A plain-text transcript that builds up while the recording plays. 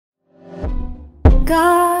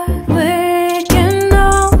God, we can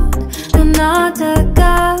know 넌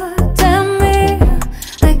어떡하다 me.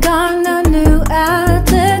 I got no new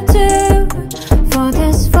attitude for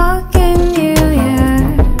this fucking new year.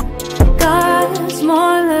 God's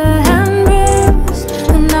more than bruise,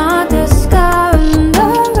 another scar on the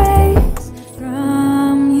rays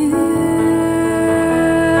from you.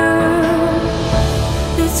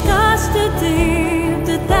 This scars too deep,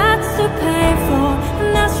 that's to pay for,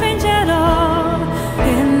 and not strange at all.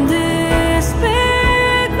 In this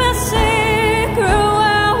big, messy, cruel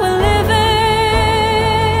world we're living.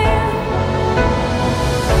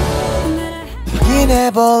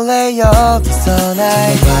 확인해볼래 여기서 날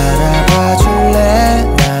바라봐줄래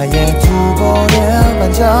나의 두 볼을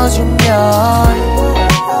만져주면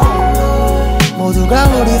모두가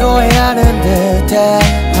우리로 해야 하는 듯해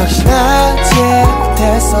확신하지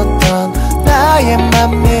못했었던 나의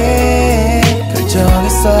맘이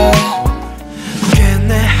결정했어.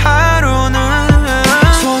 내 하루는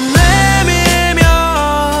손 내밀며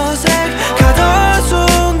색가던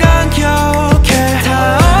순간 기억해. 다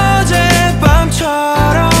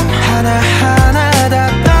어젯밤처럼 하나하나 다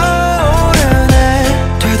떠오르네.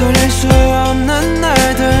 되돌릴 수 없는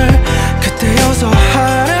날들 그때여서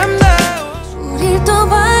아름다워. 우릴 또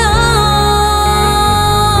봐요.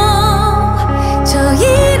 저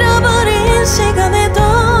잃어버린 시간에도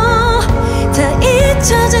다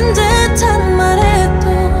잊혀진 듯한 말에도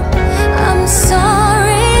I'm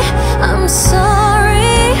sorry, I'm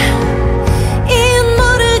sorry. 이유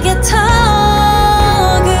모르겠어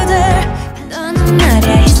그댈. 너는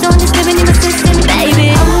말야 It's only 7 in the system baby.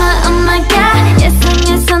 Oh my god yes and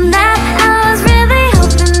yes on that. I was really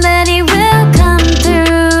hoping that it will come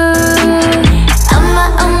through.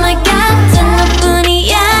 Oh my god 단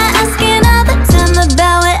너뿐이야. Asking all the time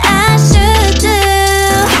about what I should do.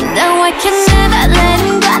 Now I can never let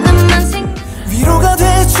him go. 너만 생각 위로가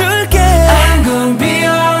돼줄게. I'm gonna be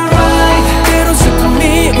alright. 때론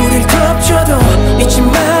슬픔이 우릴 덮쳐도 잊지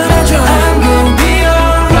말아줘. I'm gonna be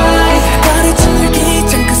alright. 가르친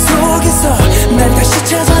일기장 그 속에서 날 다시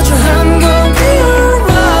찾아줘. I'm gonna be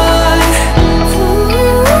alright.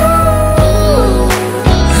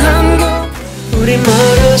 I'm gonna. 우리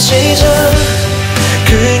멀어지자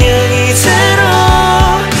그냥 이대로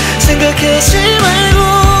생각하지 말고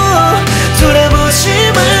돌아보지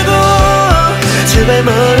말고 제발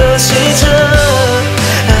멀어지자.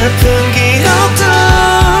 아픈 기억도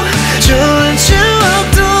좋은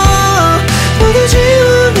추억도 모두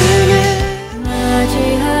지워내게.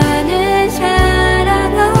 마주하는 사람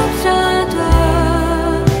없어도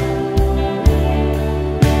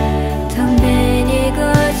텅 빈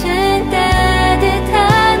이곳은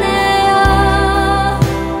따뜻하네요.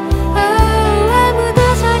 아무도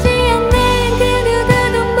서지 않는 그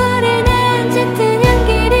누구도 모르는 짙은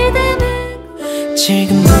향기를 담은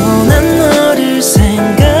지금도 난 너를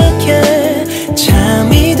생각해.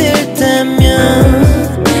 잠이 들다면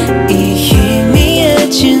이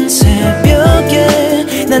희미해진 새벽에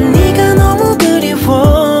난 네가 너무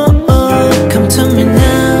그리워. Come to me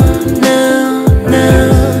now, now,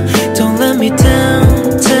 now. Don't let me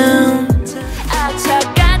down, down.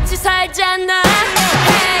 악착같이 살잖아.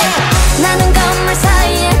 Hey. 나는 건물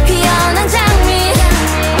사이에 피어난 장미.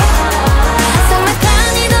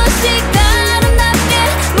 삭막한 이 도시가 아름답게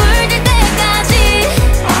물들 때까지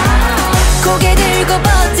고개 들고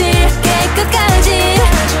버틸게 끝까지.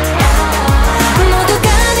 모두가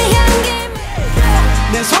내 향기.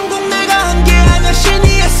 내 성공 내가 한 게 아니야 신이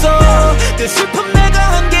했어. 내 슬픔 내가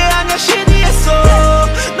한 게 아니야 신이 했어.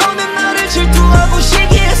 너는 나를 질투하고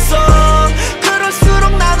시기했어.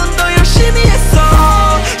 그럴수록 나는 더 열심히 했어.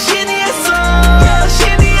 신이 했어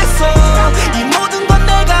신이 했어. 이 모든 건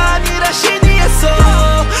내가 아니라 신이 했어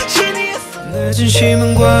신이 했어. 내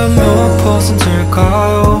진심은 과연 몇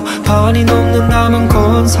퍼센트일까요? 반이 넘는다면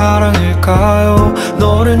그건 사랑일까요?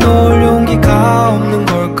 너를 놓을 용기가 없는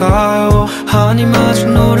걸까요? 아님 아직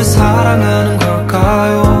너를 사랑하는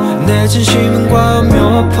걸까요? 내 진심은 과연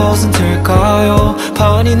몇 퍼센트일까요?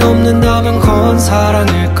 반이 넘는다면 그건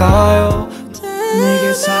사랑일까요?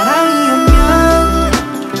 내게 사랑이 오면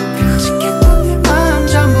간직했던 내 마음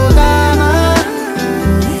전부 담아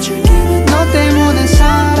보내줄게. 너 때문에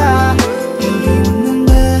살아. 여기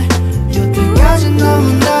웃는데 여태까지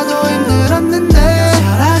너무나도 힘들었는데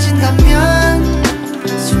사라진다면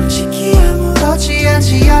솔직히 아무렇지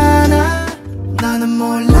않지 않아. 나는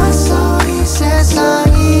몰랐어 이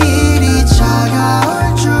세상이 이리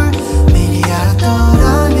차가울 줄. 미리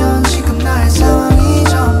알았더라면 지금 나의 상황이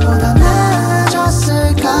전보다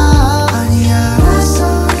나아졌을까.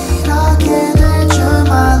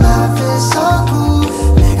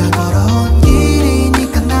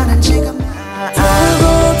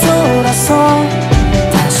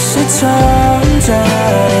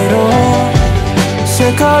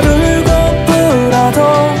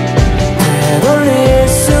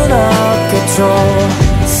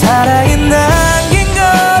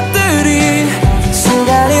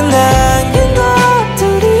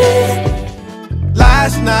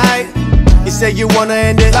 said you wanna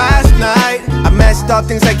end it last night. I messed up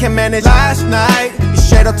things I can't manage last night. You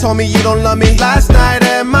straight up told me you don't love me last night.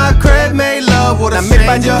 And my crib made love with a stranger.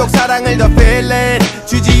 난 밑반죽 사랑을 더 feeling.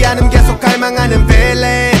 주지 않음 계속 갈망하는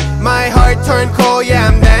villain. My heart turned cold, yeah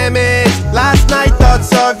I'm damaged. Last night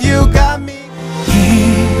thoughts of you got me.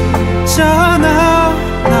 있잖아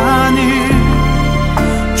나는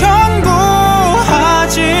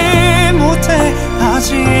경고하지 못해.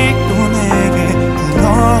 아직도 내게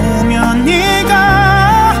불러오면 네가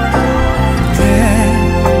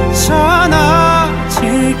괜찮아질게.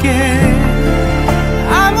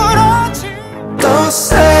 아무렇지. Don't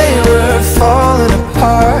say we're falling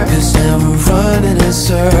apart, 'cause now we're running in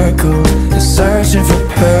circles and searching for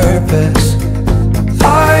purpose.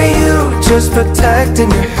 Are you just protecting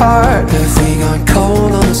your heart if we gone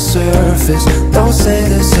cold on the surface? Don't say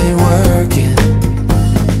this ain't working.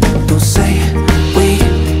 Don't say we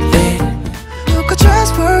ain't. Look, I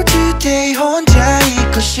just for today 혼자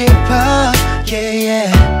있고 싶어. Yeah, yeah.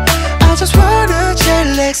 I just wanna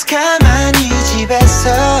chillax 가만히 집에서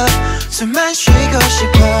숨만 쉬고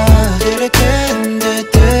싶어.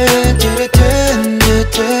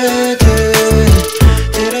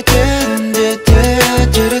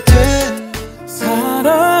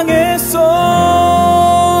 사랑했어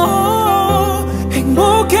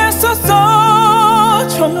행복했었어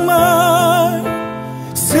정말.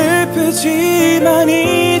 슬프지만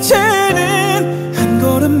이제는 한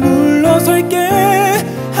걸음 물러설게.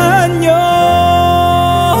 안녕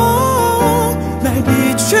날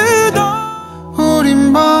비추던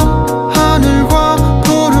우린 밤 하늘과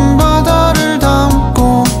푸른 바다를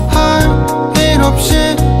담고 할 일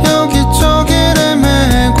없이 여기저기를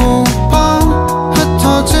메고 밤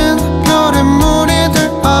흩어진 별의 무리들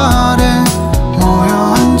아래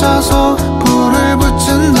모여 앉아서 불을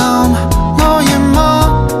붙인 다음 너의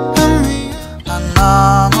마음 위에 난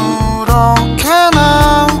아무렇게나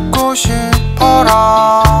웃고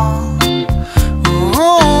싶어라.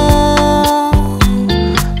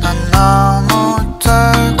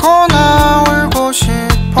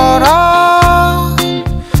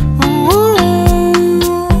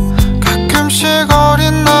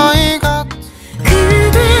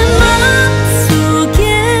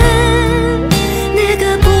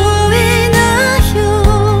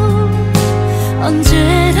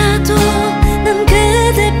 언제라도 난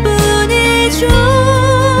그대뿐이죠.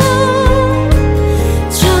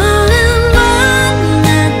 처음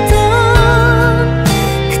만났던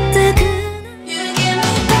그때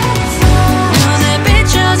눈에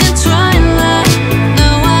비춰진 twilight.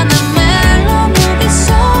 너와 나 멜로 무비 속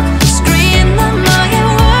screen 난 너의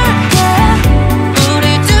world. 우리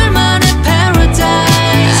둘만의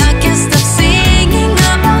paradise. I can't stop singing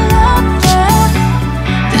I'm alone.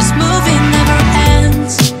 This movie never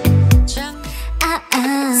ends.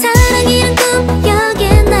 사랑이란 꿈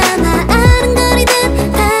여기에 남아 아른거리듯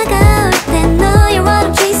다가올 때 너의 what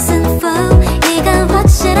I'm chasing for. 네가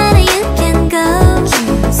확실하다 you can go.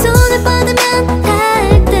 손을 뻗으면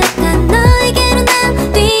닿을 듯한 너에게로 난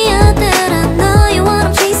뛰어들어. 너의 what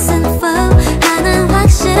I'm chasing for. 하나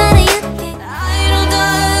확실하다 you can go. Idol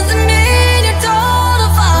doesn't mean you don't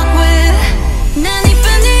fuck with. 난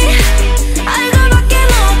이쁜지 알고밖에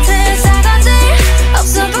못해. 사과질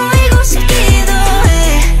없어 보이고 싶기도 해.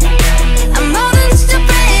 I'm more than just a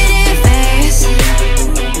pretty face.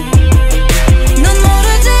 넌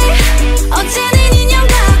모르지 어제는 인형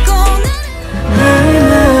같고 날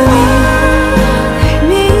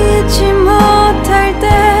믿지 못할 때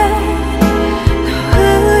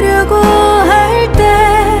놓으려고 할 때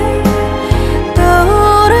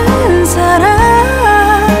떠오른 사람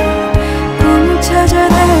꿈을 찾아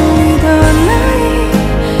달리던 나이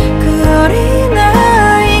그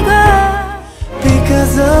어린아이가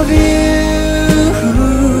Because of you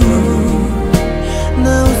나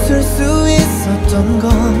웃을 수 있었던 건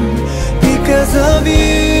Because of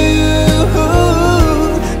you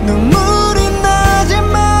눈물이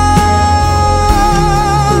나지만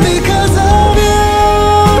Because of you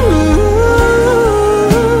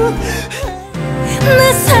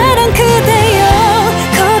내 사랑 그대여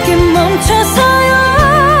거기 멈춰서요.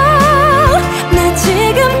 나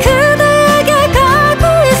지금 그대에게 가고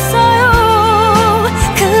있어요.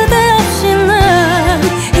 그대 없이 난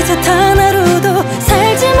이제 단 하루도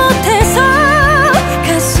살지 못해서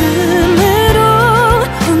가슴으로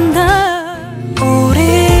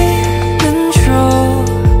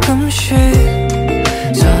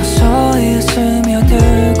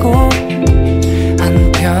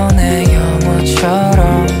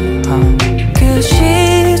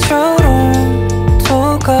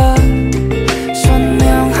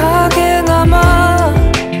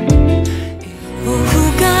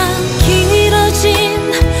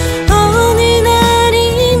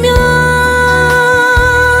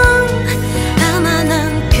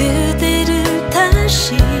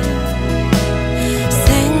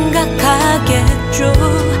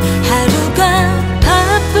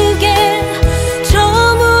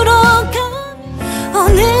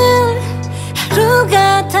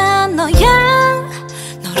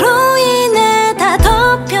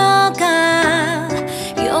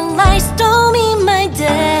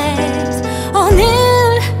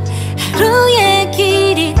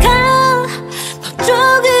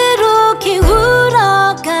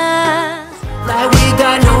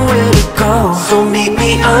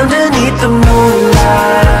me underneath the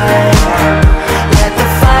moonlight. Let the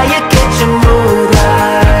fire get your mood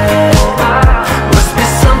right. Must be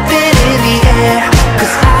something in the air,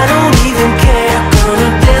 'cause I don't even care. Gonna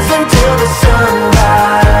dance until the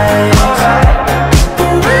sunrise.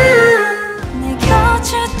 내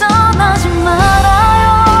곁을 떠나지 말아요.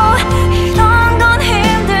 이런 건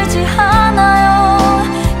힘들지 않아요.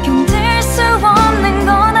 견딜 수 없는 건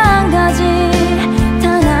한 가지, 단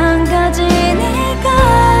한 가지니까.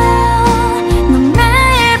 넌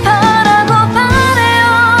매일 바라고 바래요.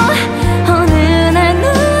 어느 날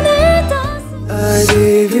눈을 떴을 I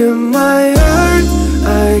give you my heart, I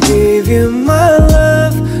give you my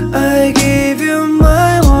love, I give you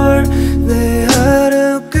my heart. 내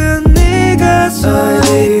하루 끝 네가 서. I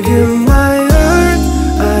give you my heart,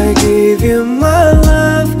 I give you my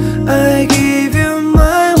love, I give you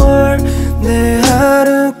my heart. 내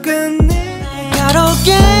하루 끝 네가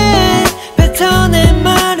가롭게 뱉어낸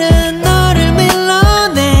말은 너를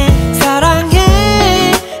밀어내. 사랑해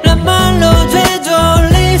란 말로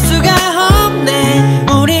되돌릴 수가 없네.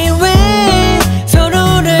 우리 왜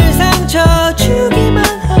서로를 상처 주기만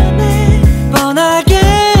하네. 뻔하게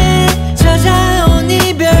찾아온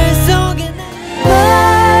이별 속에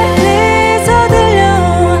멀리서 들려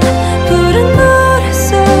푸른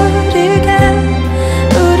노랫소리가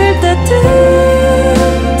우릴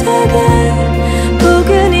따뜻하게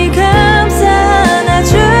포근히 감싸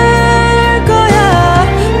안아줄 거야.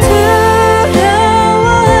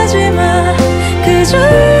 두려워하지 마, 그저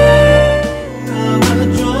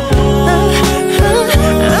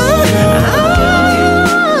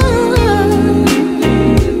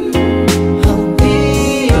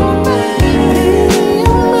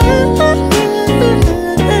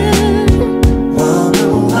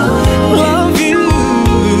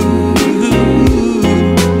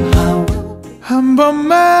한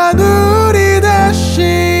번만 우리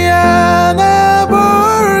다시 안아볼까.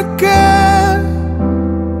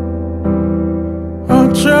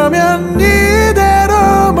 어쩌면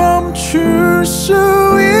이대로 멈출 수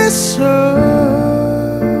있어.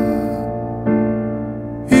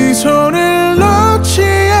 이 손을 놓지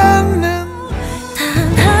않는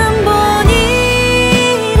단 한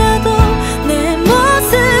번이라도 내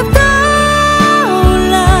모습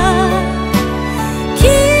떠올라. 긴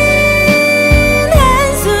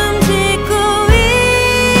한숨 짓고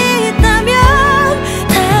있다면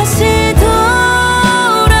다시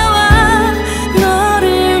돌아와. 너를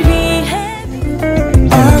위해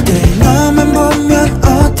All day 너만 보면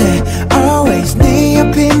어때? Always 네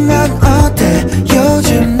옆이면 어때?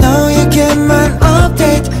 요즘 너에게만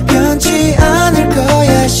update. 변치 않을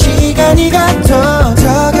거야. 시간이 가도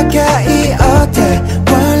더 가까이 어때?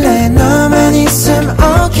 원래 너만 있음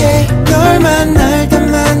okay. 널 만날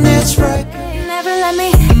때만 it's right. Never let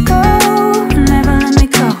me go, never let me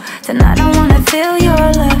go. Tonight I wanna feel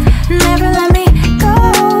your love. Never let me go,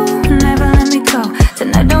 never let me go.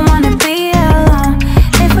 Tonight don't wanna be alone.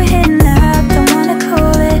 If we're hitting up, don't wanna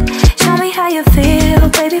cool it. Show me how you feel,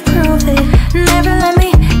 baby, prove it. Never let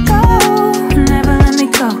me go, never let me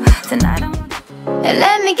go. Tonight I wanna. And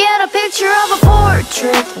let me get a picture of a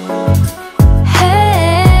portrait.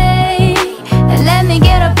 Hey, and let me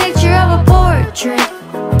get a picture of a portrait.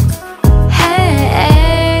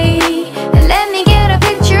 Hey, and let me get a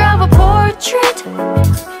picture of a portrait.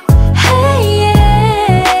 Hey,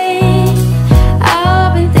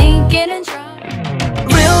 I've been thinking and trying.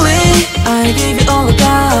 Really? I give you all I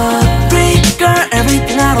got. Free girl,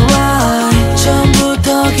 everything out of line.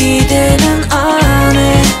 처음부터 기대는 안 해.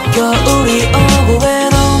 겨울이 오고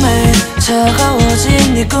외로움에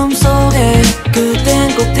차가워진 네 꿈속에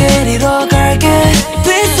그땐 꼭 데리러 갈게.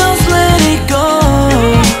 Please don't let it go.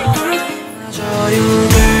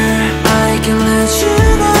 조용해. I can let you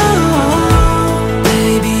know.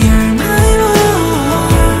 Baby you're my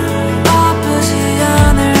one. 아프지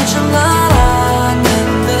않을 줄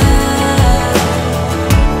알았는데.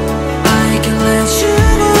 I can let you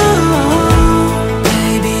know.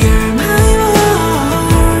 Baby you're my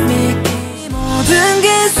one. 믿기 모든 게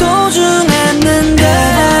소중했는데.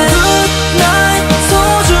 Good night.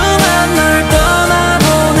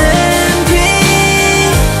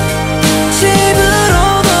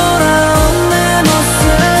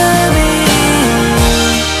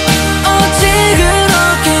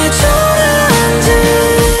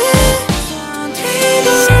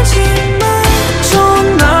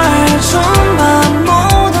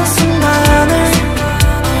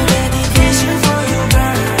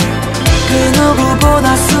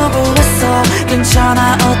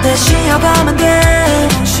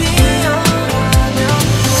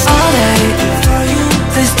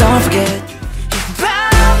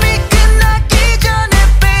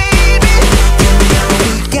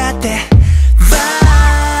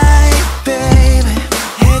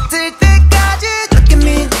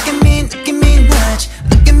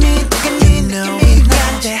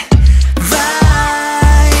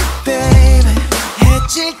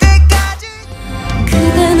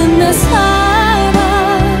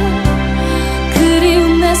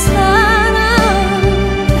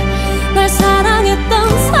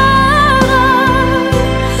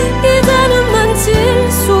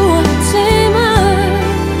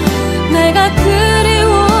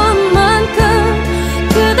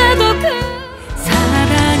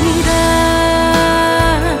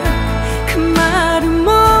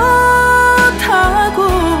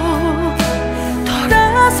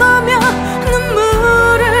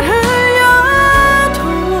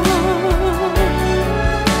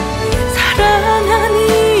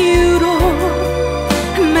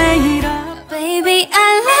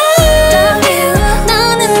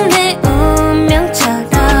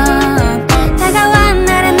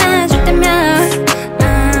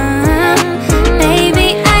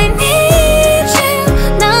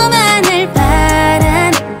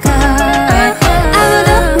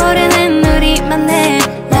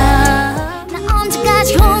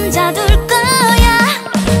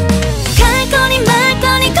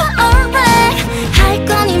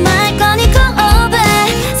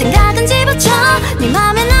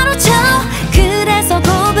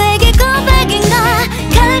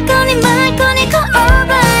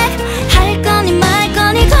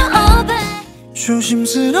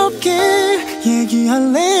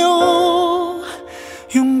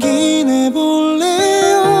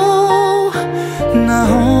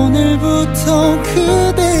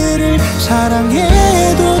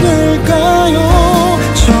 사랑해도 될까요?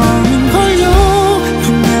 처음인걸요.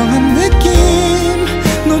 분명한 느낌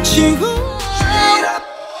놓치고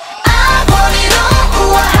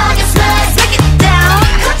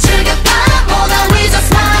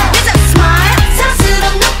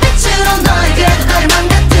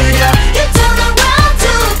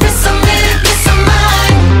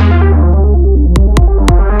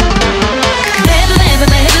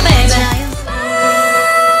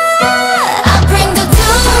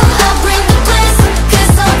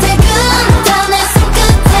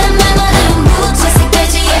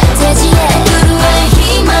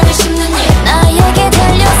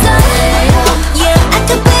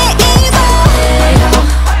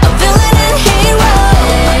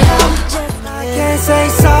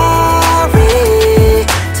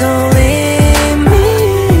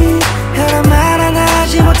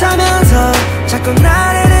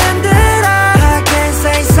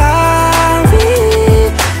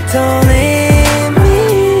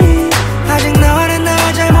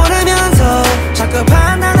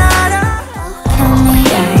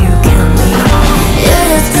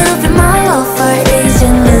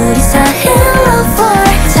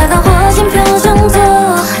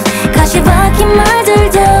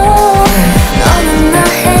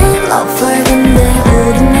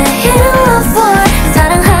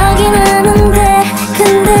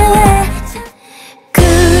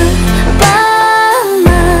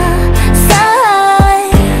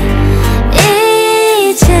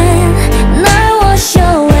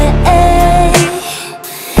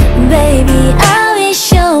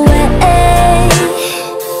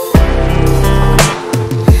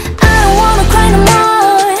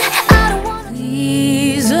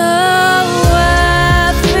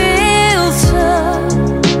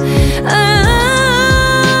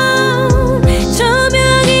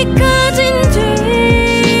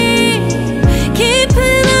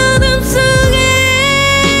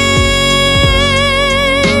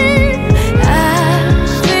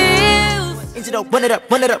Run it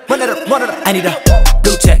up, run it up, run it up, run it up. I need a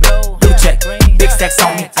blue check, big stacks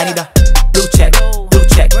on me. I need a blue check,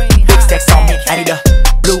 big stacks on me. I need a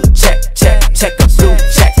blue check, a blue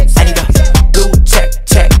check. I need a blue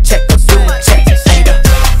check, a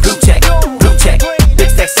blue check. I need a blue check, big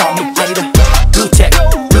stacks on me. I need a blue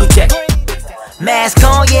check. Mask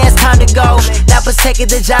on, yeah, it's time to go.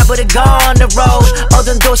 나부색이들 잡으러 go on the road.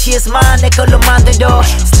 어떤 도시에서만 내 걸로 만들어.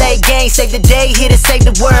 Stay gang, save the day, here to save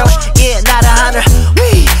the world. Yeah, 나라 하늘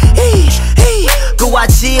위,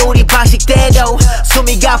 구하지 우리 방식대로.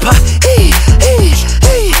 숨이 가파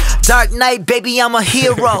Dark night, baby, I'm a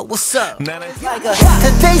hero. What's up? Like a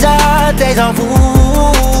deja vu,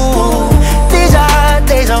 deja vu,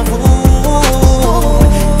 deja vu.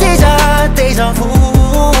 Deja vu,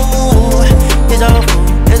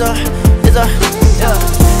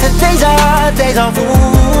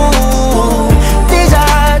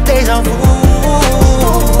 deja vu.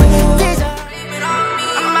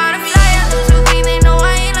 I'm out of fire, so we they know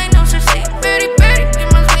I ain't like no such thing. Birdie, be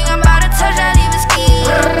my swing, I'm about to touch that even ski.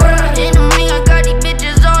 In the ring, I got these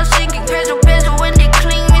bitches all shaking. Peso, when they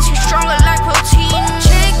clean, makes you stronger like protein.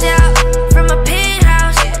 Checked out from a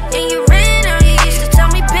penthouse, and you ran out, you used to tell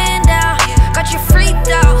me bend down. Got you freaked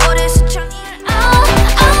out, oh, that's a chunk.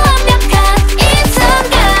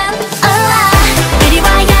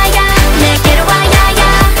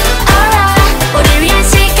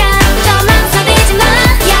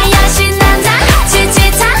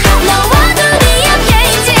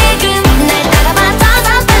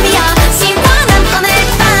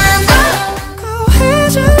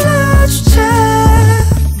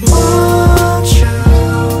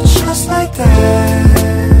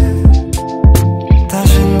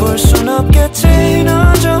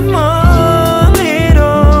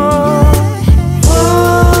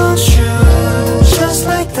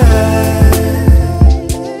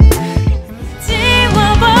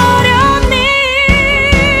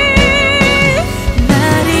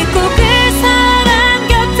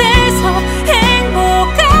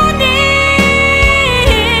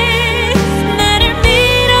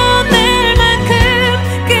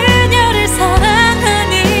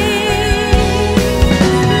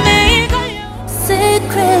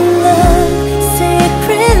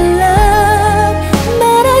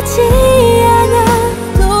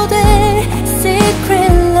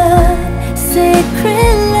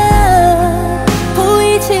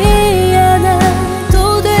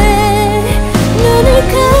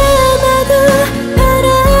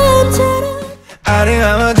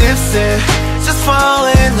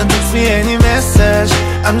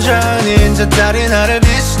 I'm drowning 저 달이 나를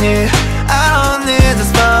비추니 I don't need the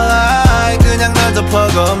spotlight 그냥 널 더 높아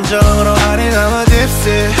검정으로 I think I'm a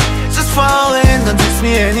dipsy Just falling don't text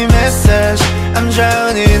me any message I'm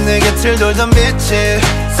drowning 내 곁을 돌던 빛이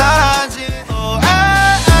사라지고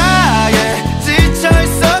yeah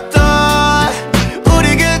지쳐있었던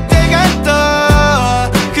우리 그때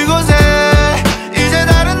갔던 그곳에 이제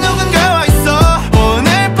다른 누군가와 있어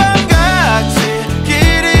오늘 밤같이 길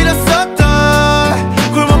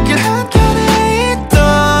잃었었던 골목길 한켠에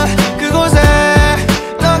있던 그곳에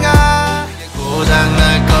너가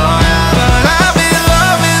고장날 거야 But I've been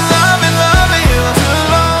loving, loving, loving you too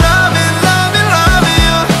long Loving, loving, loving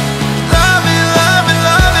you Loving, loving,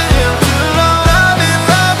 loving you too long Loving,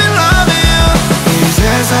 loving, loving you 이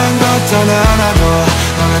세상 어떤 하나도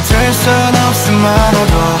너가 될 순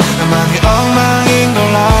없음만어도 나만이 엉망인 걸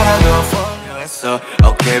알아도 분명했어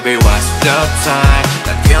Okay babe what's the time 난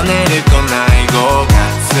뛰어내릴 건 아니고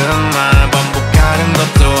같은 말 반복하는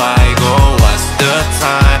것도 아니고 What's the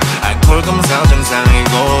time 알코올 검사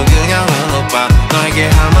정상이고 그냥 오늘 밤 너에게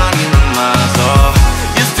할 말이 너무 많아서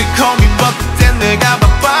Used to call me but 그땐 내가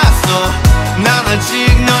바빴어 난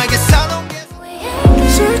아직 너에게 사놓은 게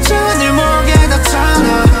술잔을 목에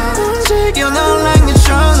닿잖아 움직여 넌 like 내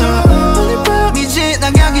전화 오늘 밤이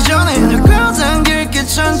지나가기 전에 널 끌어당길게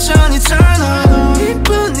천천히 turn on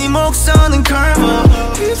이쁜 네 목선은 curve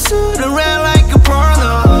입술은 red like a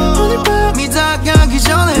porno 오늘 밤이 다가기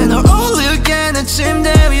전에 널 올릴게 내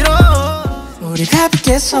침대 위로 우리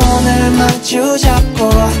가볍게 손을 마주 잡고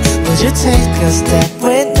Would you take a step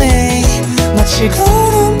with me 마치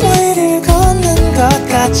구름 위를 걷는 것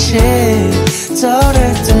같이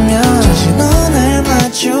떠를 뜨면 잠시 눈을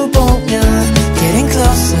마주보면 Getting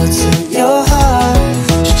closer to your heart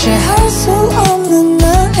주체할 수 없는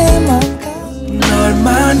나의 맘과 널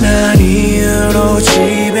만난 이후로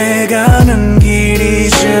집에 가는 길이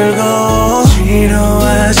즐거워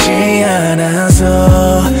지루하지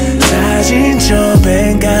않아서 사진첩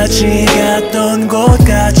벤같이 갔던 곳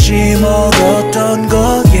같이 먹었던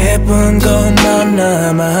곳 예쁜 것만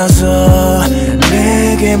남아서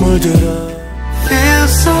내게 물들어 Feel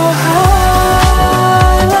so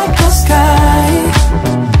high like the sky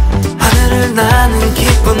하늘을 나는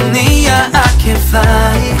기분이야 I can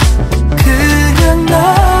fly 그냥 날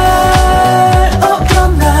oh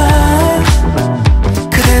날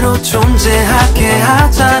그대로 존재하게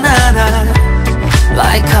하잖아 날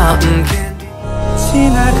Like cotton candy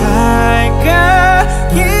지나갈까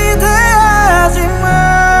기대하지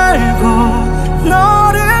말고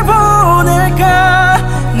너를 보낼까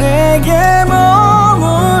내게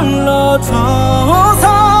머물러줘서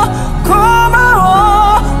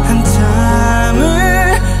고마워 한참을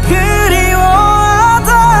그리워하다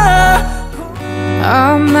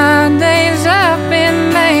All my days have been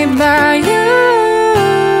made by you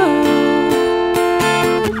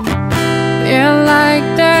You're like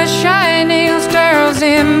the shining stars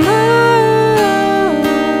in moons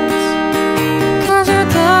Cause you're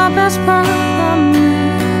the best part of me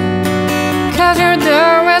Cause you're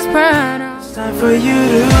the best part of me It's time for you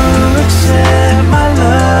to accept my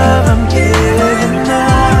love I'm giving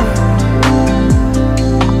now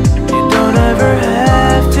You don't ever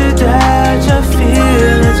have to doubt your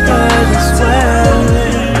feelings cause it's well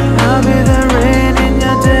I'll be the rain in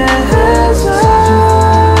your desert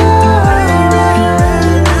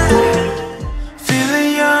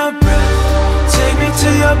Feeling your breath Take me to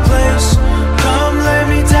your place Come let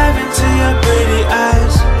me dive into your pretty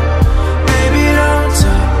eyes Baby don't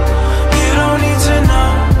talk You don't need to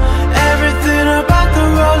know Everything about the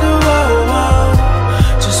world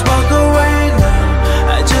Just walk away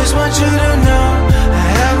now I just want you to know I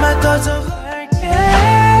have my thoughts of like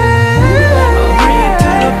I'll bring you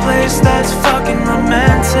to a place that's fucking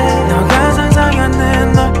romantic 너가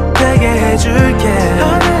상상하는 너 되게 해줄게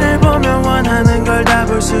하늘을 보면 원하는 걸 다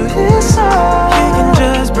볼 수 있어 You can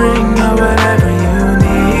just bring out whatever you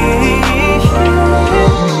need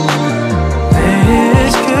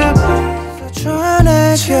This could be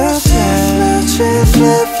좋아해줄게 Just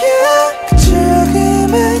love you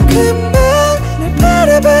그저기만큼만 날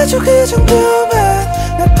바라봐줘 그 정도만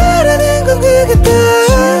날 바라는 건 그게 다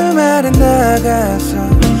주말에 나가서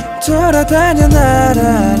돌아다녀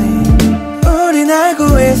나란히 우린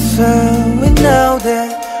알고 있어 We know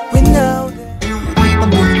that We know that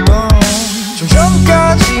좀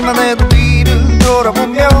전까지만 해도 뒤를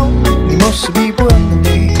돌아보며 네 모습이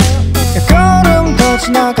보였는데 걸음 더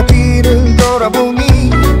지나가 뒤를 돌아보니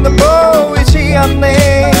넌 보이지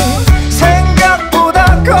않네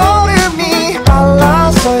생각보다 걸음이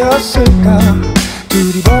빨라서였을까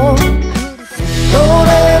두리번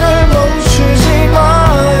노래를 멈추지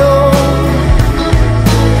마요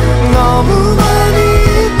너무 많이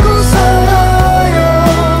잊고 살아요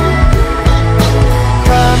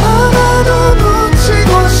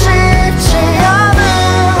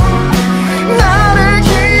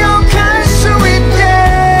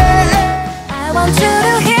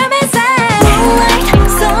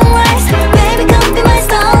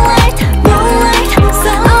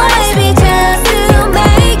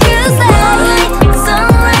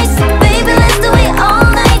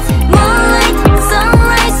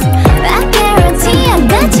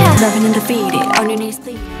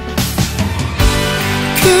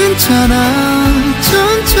있잖아.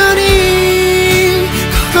 천천히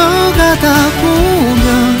걸어가다 보면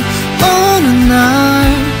어느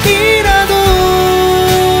날이라도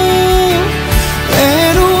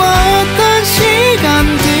외로웠던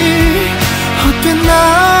시간들 헛된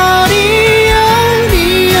날이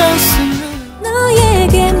아니었으면.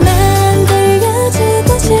 너에게만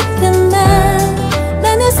들려주고 싶은 말,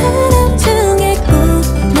 많은 사람 중에 꼭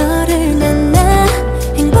너를 만나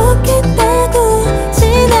행복했다고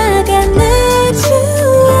지나가는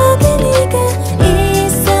추억에 네가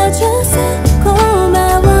있어줘서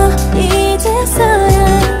고마워. 이제서야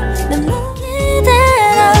난 그댈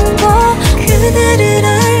안고 그대를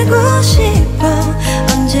알고 싶어.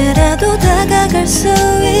 언제라도 다가갈 수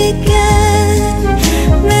있게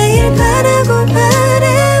매일 바라고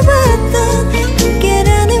바래왔던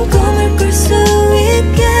함께라는 꿈을 꿀 수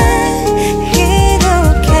있게.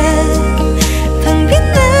 이렇게 텅 빈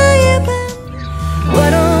나의 밤. Why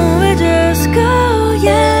don't we just go,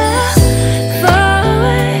 yeah, far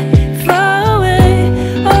away.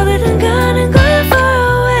 어디든 가는 거야, far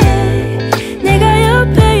away. 내가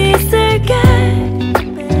옆에 있을게.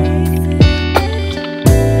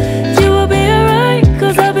 You will be alright,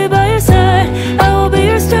 cause I'll be by your side. I will be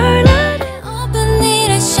your starlight. Open need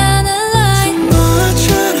a shining light. I'm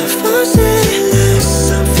trying to force it.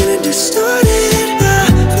 I'm feeling distorted. My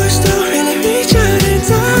voice don't really reach out and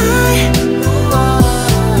die.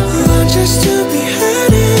 Want just to be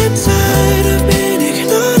heard inside. I've been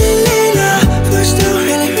ignored lately. My voice don't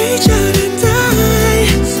really reach out and die.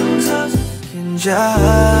 Sometimes I can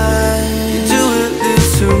try. You do it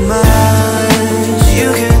little much. You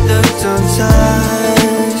get looked on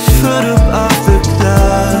time. Put up off the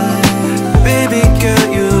cloud. Baby girl,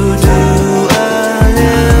 you do a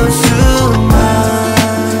little too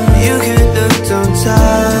much. You get looked on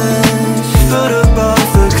time. Put up off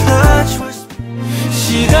the clutch.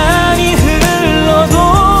 시간이 흘러도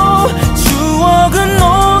추억은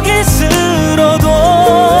오게 쓸어도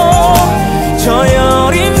저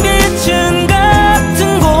여린 빛은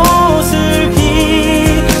같은 곳을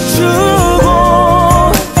비추고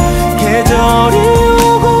계절이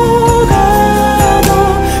오고 가도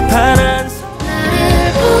파란 나를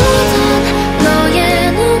보던 너의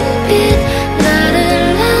눈빛, 나를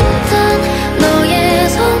안던 너의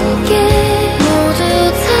손길, 모두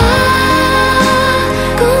다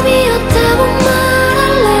꿈이었다고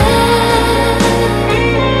말할래.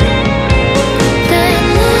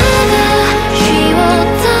 내가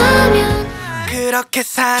쉬웠다면 그렇게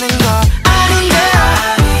사는 거 아닌데.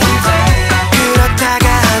 그렇다가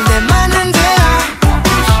한 대 맞는데.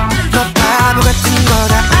 너 바보 같은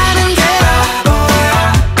거다 아는데.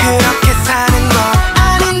 그렇게 사는 거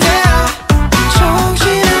아닌데.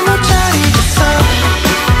 정신을 못 차리겠어.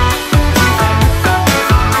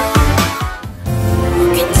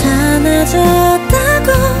 괜찮아졌다고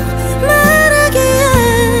말하기엔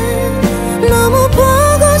너무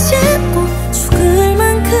보고 싶고 죽을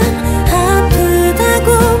만큼 아프다고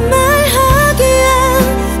말하기엔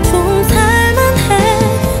좀 살만해.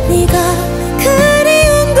 네가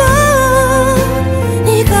그리운 건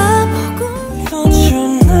네가 보고 Don't you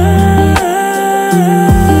know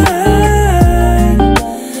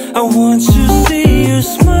I want to see you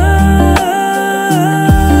smile.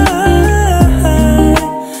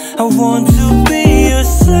 I want to be your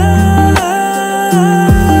side.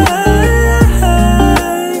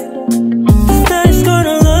 This night's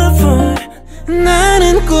gonna love for.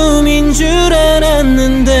 나는 꿈인 줄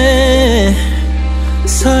알았는데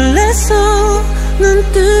설레서 눈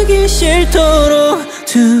뜨기 싫도록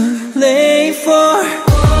Too late for.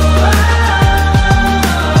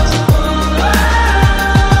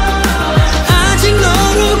 아직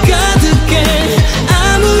너로 가득해.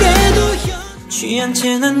 아무래도 취한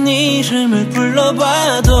채 난 네 이름을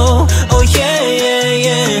불러봐도 Oh yeah yeah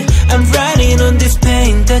yeah I'm riding on this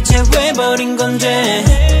pain. 대체 왜 버린 건데.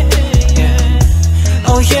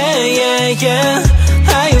 Oh yeah yeah yeah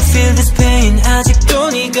How you feel this pain. 아직도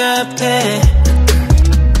네가 앞에.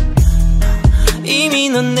 이미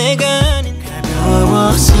넌 내가 아닌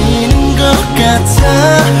가벼워지는 것 같아.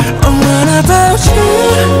 Oh, what about you,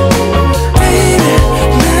 baby?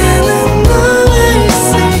 나는 너와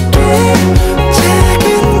있을게. 작은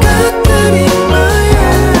것들이 뭐야.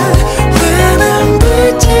 왜 난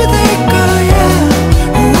빛이 될 거야.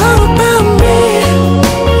 What about me,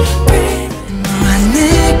 baby? 너와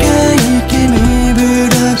내가 이 힘을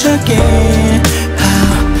불어줄게.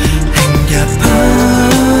 안겨봐.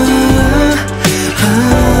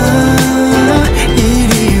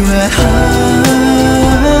 이리 와.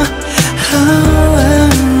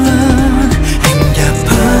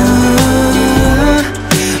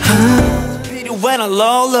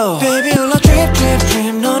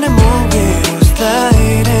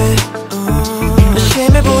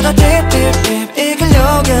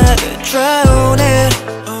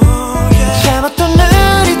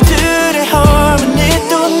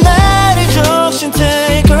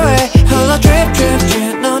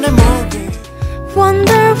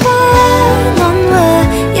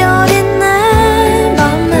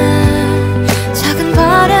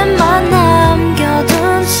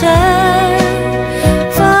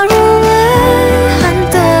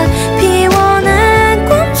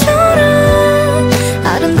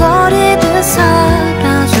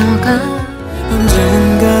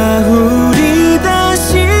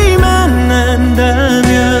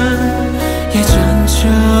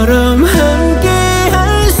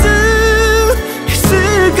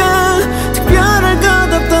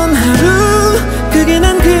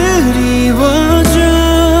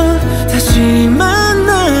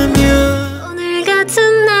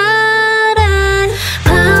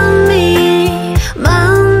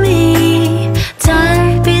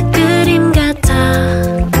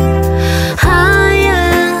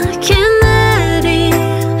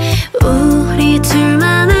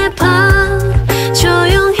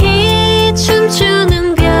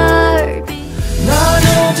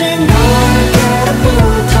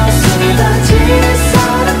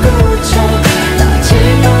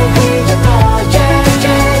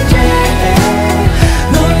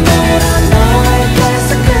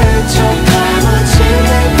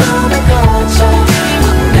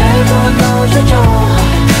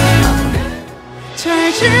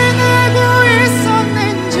 잘 지내고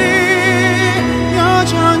있었는지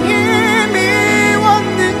여전히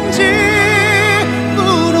미웠는지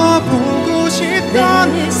물어보고 싶던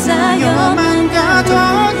영화만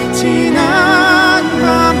가던 지난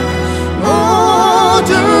밤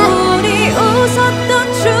모두 우리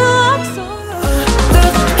웃었던 추억 속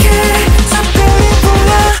어떻게 작별이 불러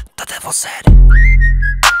The devil said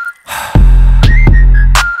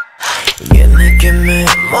Give me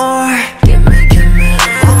more Give me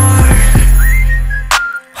more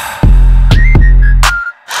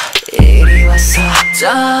이리 와서 더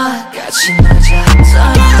같이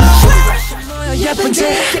놀자 예쁜지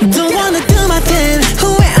Don't wanna do my thing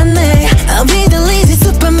후회 안 해 I'll be the lazy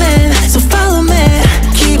superman So follow me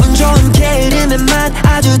기분 좋은 게으름의 맛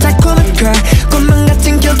아주 달콤한 걸 꿈만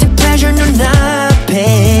같은 guilty pleasure 눈앞에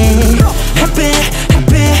Happy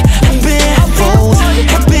happy happy oh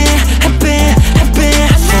Happy happy happy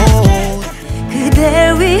oh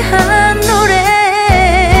그댈 위한 노래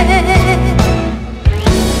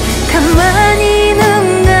가만히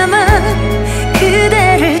눈 감아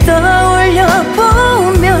그대를 떠올려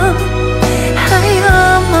보며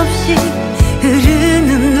하염없이 흐르는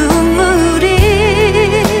눈물이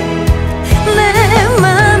내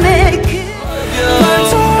맘에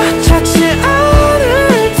말도 찾지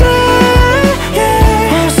않을 때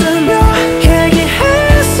웃으며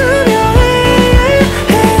얘기했으면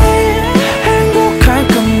행복할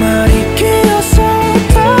것만이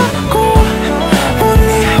끼었었다고 언니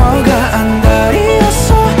허가 안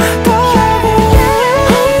다리였었다고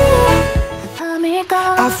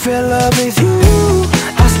I feel love with you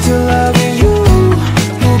I still love you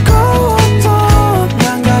무거웠던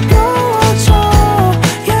난 가벼워져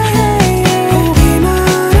보기만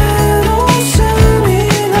해도 웃음이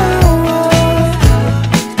나와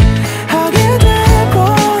하게 되고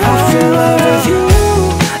I feel love with you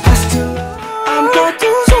I still love 아무것도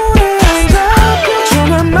손에 안 잡혀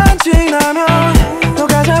조금만 지나면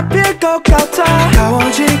너가 잡힐 것 같아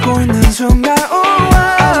가까워지고 있는 순간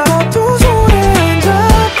아무것도 손에 안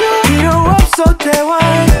잡혀 필요 없어 대화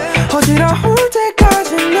어지러울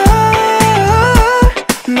때까지 난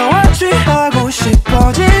너와 취하고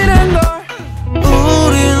싶어지는 걸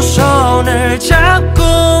우린 손을 잡고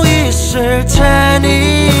있을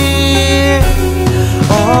테니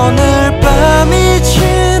오늘 밤이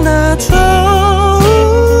지나도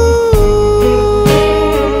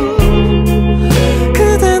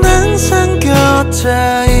그댄 항상 곁에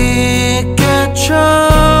있겠죠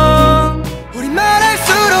우리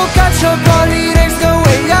말할수록 갇혀버린 There's no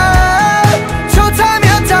way out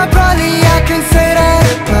좋다면 다 빨리 I can say that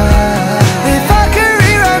goodbye If I could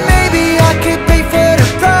rewrite maybe I could pay for the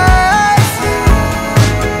price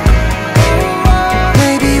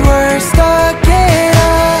Maybe we're stuck it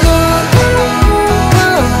out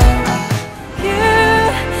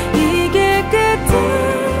이 길 끝에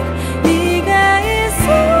네가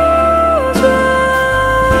있어줘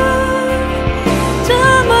저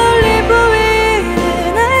멀리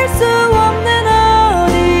보이는 알 수 없는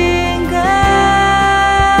어딘가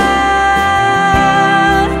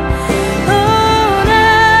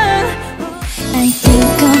I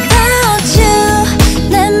think about you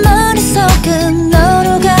내 머릿속은 너로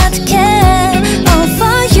가득해 All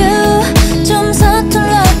for you 좀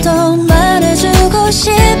서툴러도 말해주고 싶어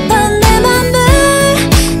내 맘을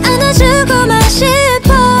안아주고만 싶어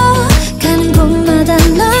가는 곳마다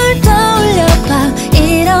널 떠올려봐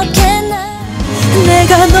이렇게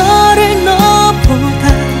내가 너를 너보다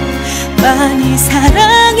많이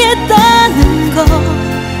사랑했다는 거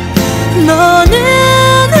너는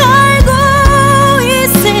알고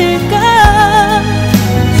있을까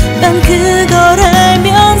난 그걸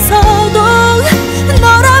알면서도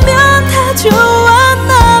너라면 다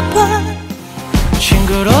좋았나봐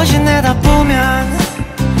친구로 지내다 보면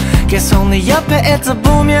계속 네 옆에 있다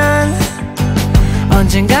보면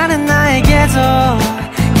언젠가는 나에게도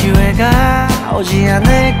기회가 오지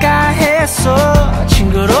않을까 했어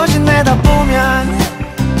친구로 지내다 보면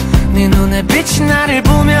네 눈에 빛이 나를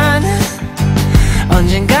보면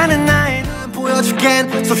언젠가는 나의 눈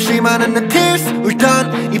보여줄겐 수없이 많은 내 pills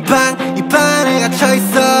울던 이 방에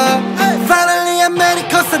갇혀있어 Finally I made it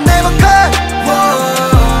cause I never cut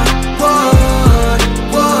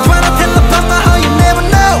Trying to tell about my how you never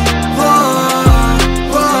know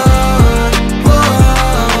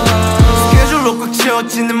스케줄로 꽉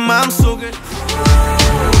채워진 내 마음속을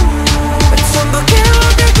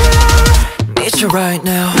Need you right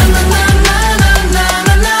now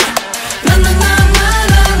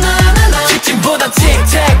직진보다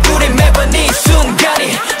틱택 우리 매번 이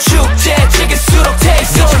순간이 축제적일수록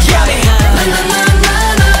taste so yummy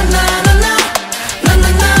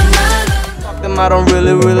them, I don't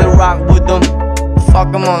really rock with them.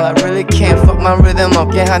 Fuck them all, I really can't fuck my rhythm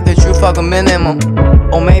up. Can't have the truth, fuck a minimum.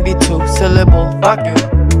 Or maybe 2 syllable, fuck you.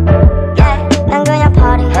 난 그냥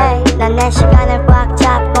party해. 난 내 시간을 꽉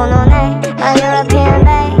잡고 노네. I'm European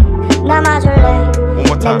babe. 나 맞을래. 내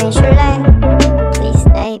민슐래. Please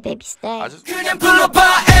stay, baby stay. 그냥 불러봐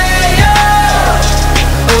에이요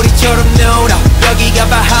우리처럼 놀아 여기가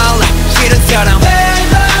바할라 싫은 사람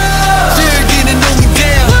즐기는 놈인데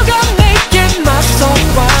누가 내게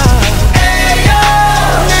맞서봐 에이요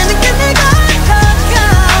나는 그대가 가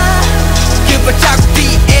그 발자국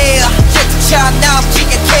뒤에 제트차 남지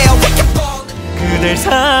않게 그댈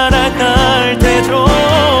사랑할 때죠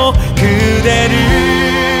그대를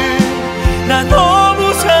나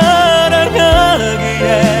너무 사랑하기에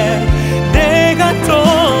내가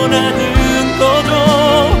떠나는 거죠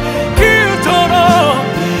그토록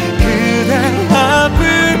그댈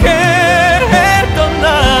아프게 했던 날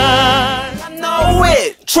I know it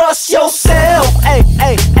Trust yourself ay,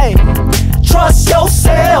 ay, ay. Trust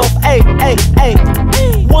yourself ay, ay, ay.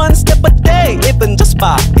 One step a day even just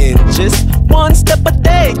 5 inches One step a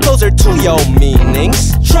day closer to your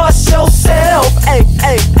meanings Trust yourself ay,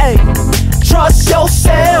 ay, ay. Trust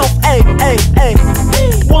yourself ay, ay, ay.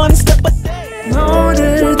 One step a day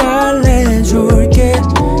너를 달래줄게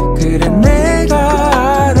그래 내가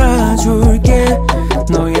알아줄게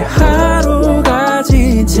너의 하루가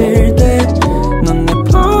지칠 때 넌 내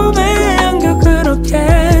품에 안겨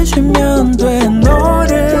그렇게 쉬면 돼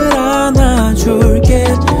너를 안아줄게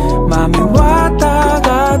맘이 왔다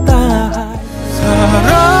갔다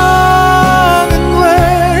사랑은 왜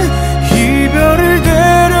이별을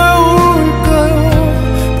데려올까요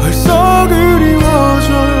벌써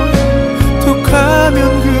그리워져요 툭하면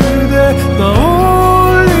그대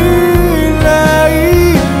떠올릴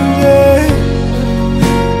나이인데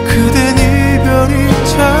그댄 이별이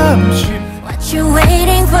잠시 What you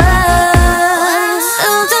waiting for? So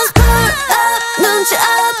just pull up 눈치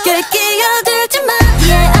없게 끼어들지 마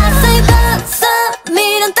Yeah I say 봤어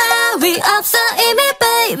미련 따위 없어 이미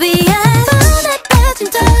baby yeah 손에까진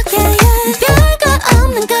적해 yeah 별거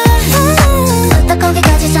없는 걸 어따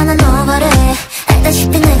거기까지 전화 놓아버려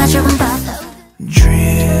알다시피 내가 조금 봐도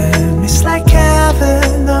Dream is like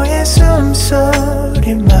heaven 너의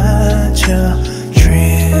숨소리마저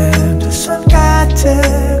Dream 두 손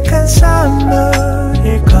가득한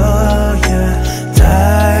선물일 거야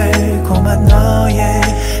달콤한 너의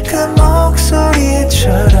그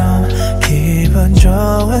목소리처럼 기분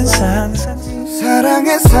좋은 상상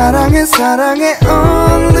사랑해 사랑해 사랑해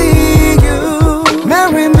only you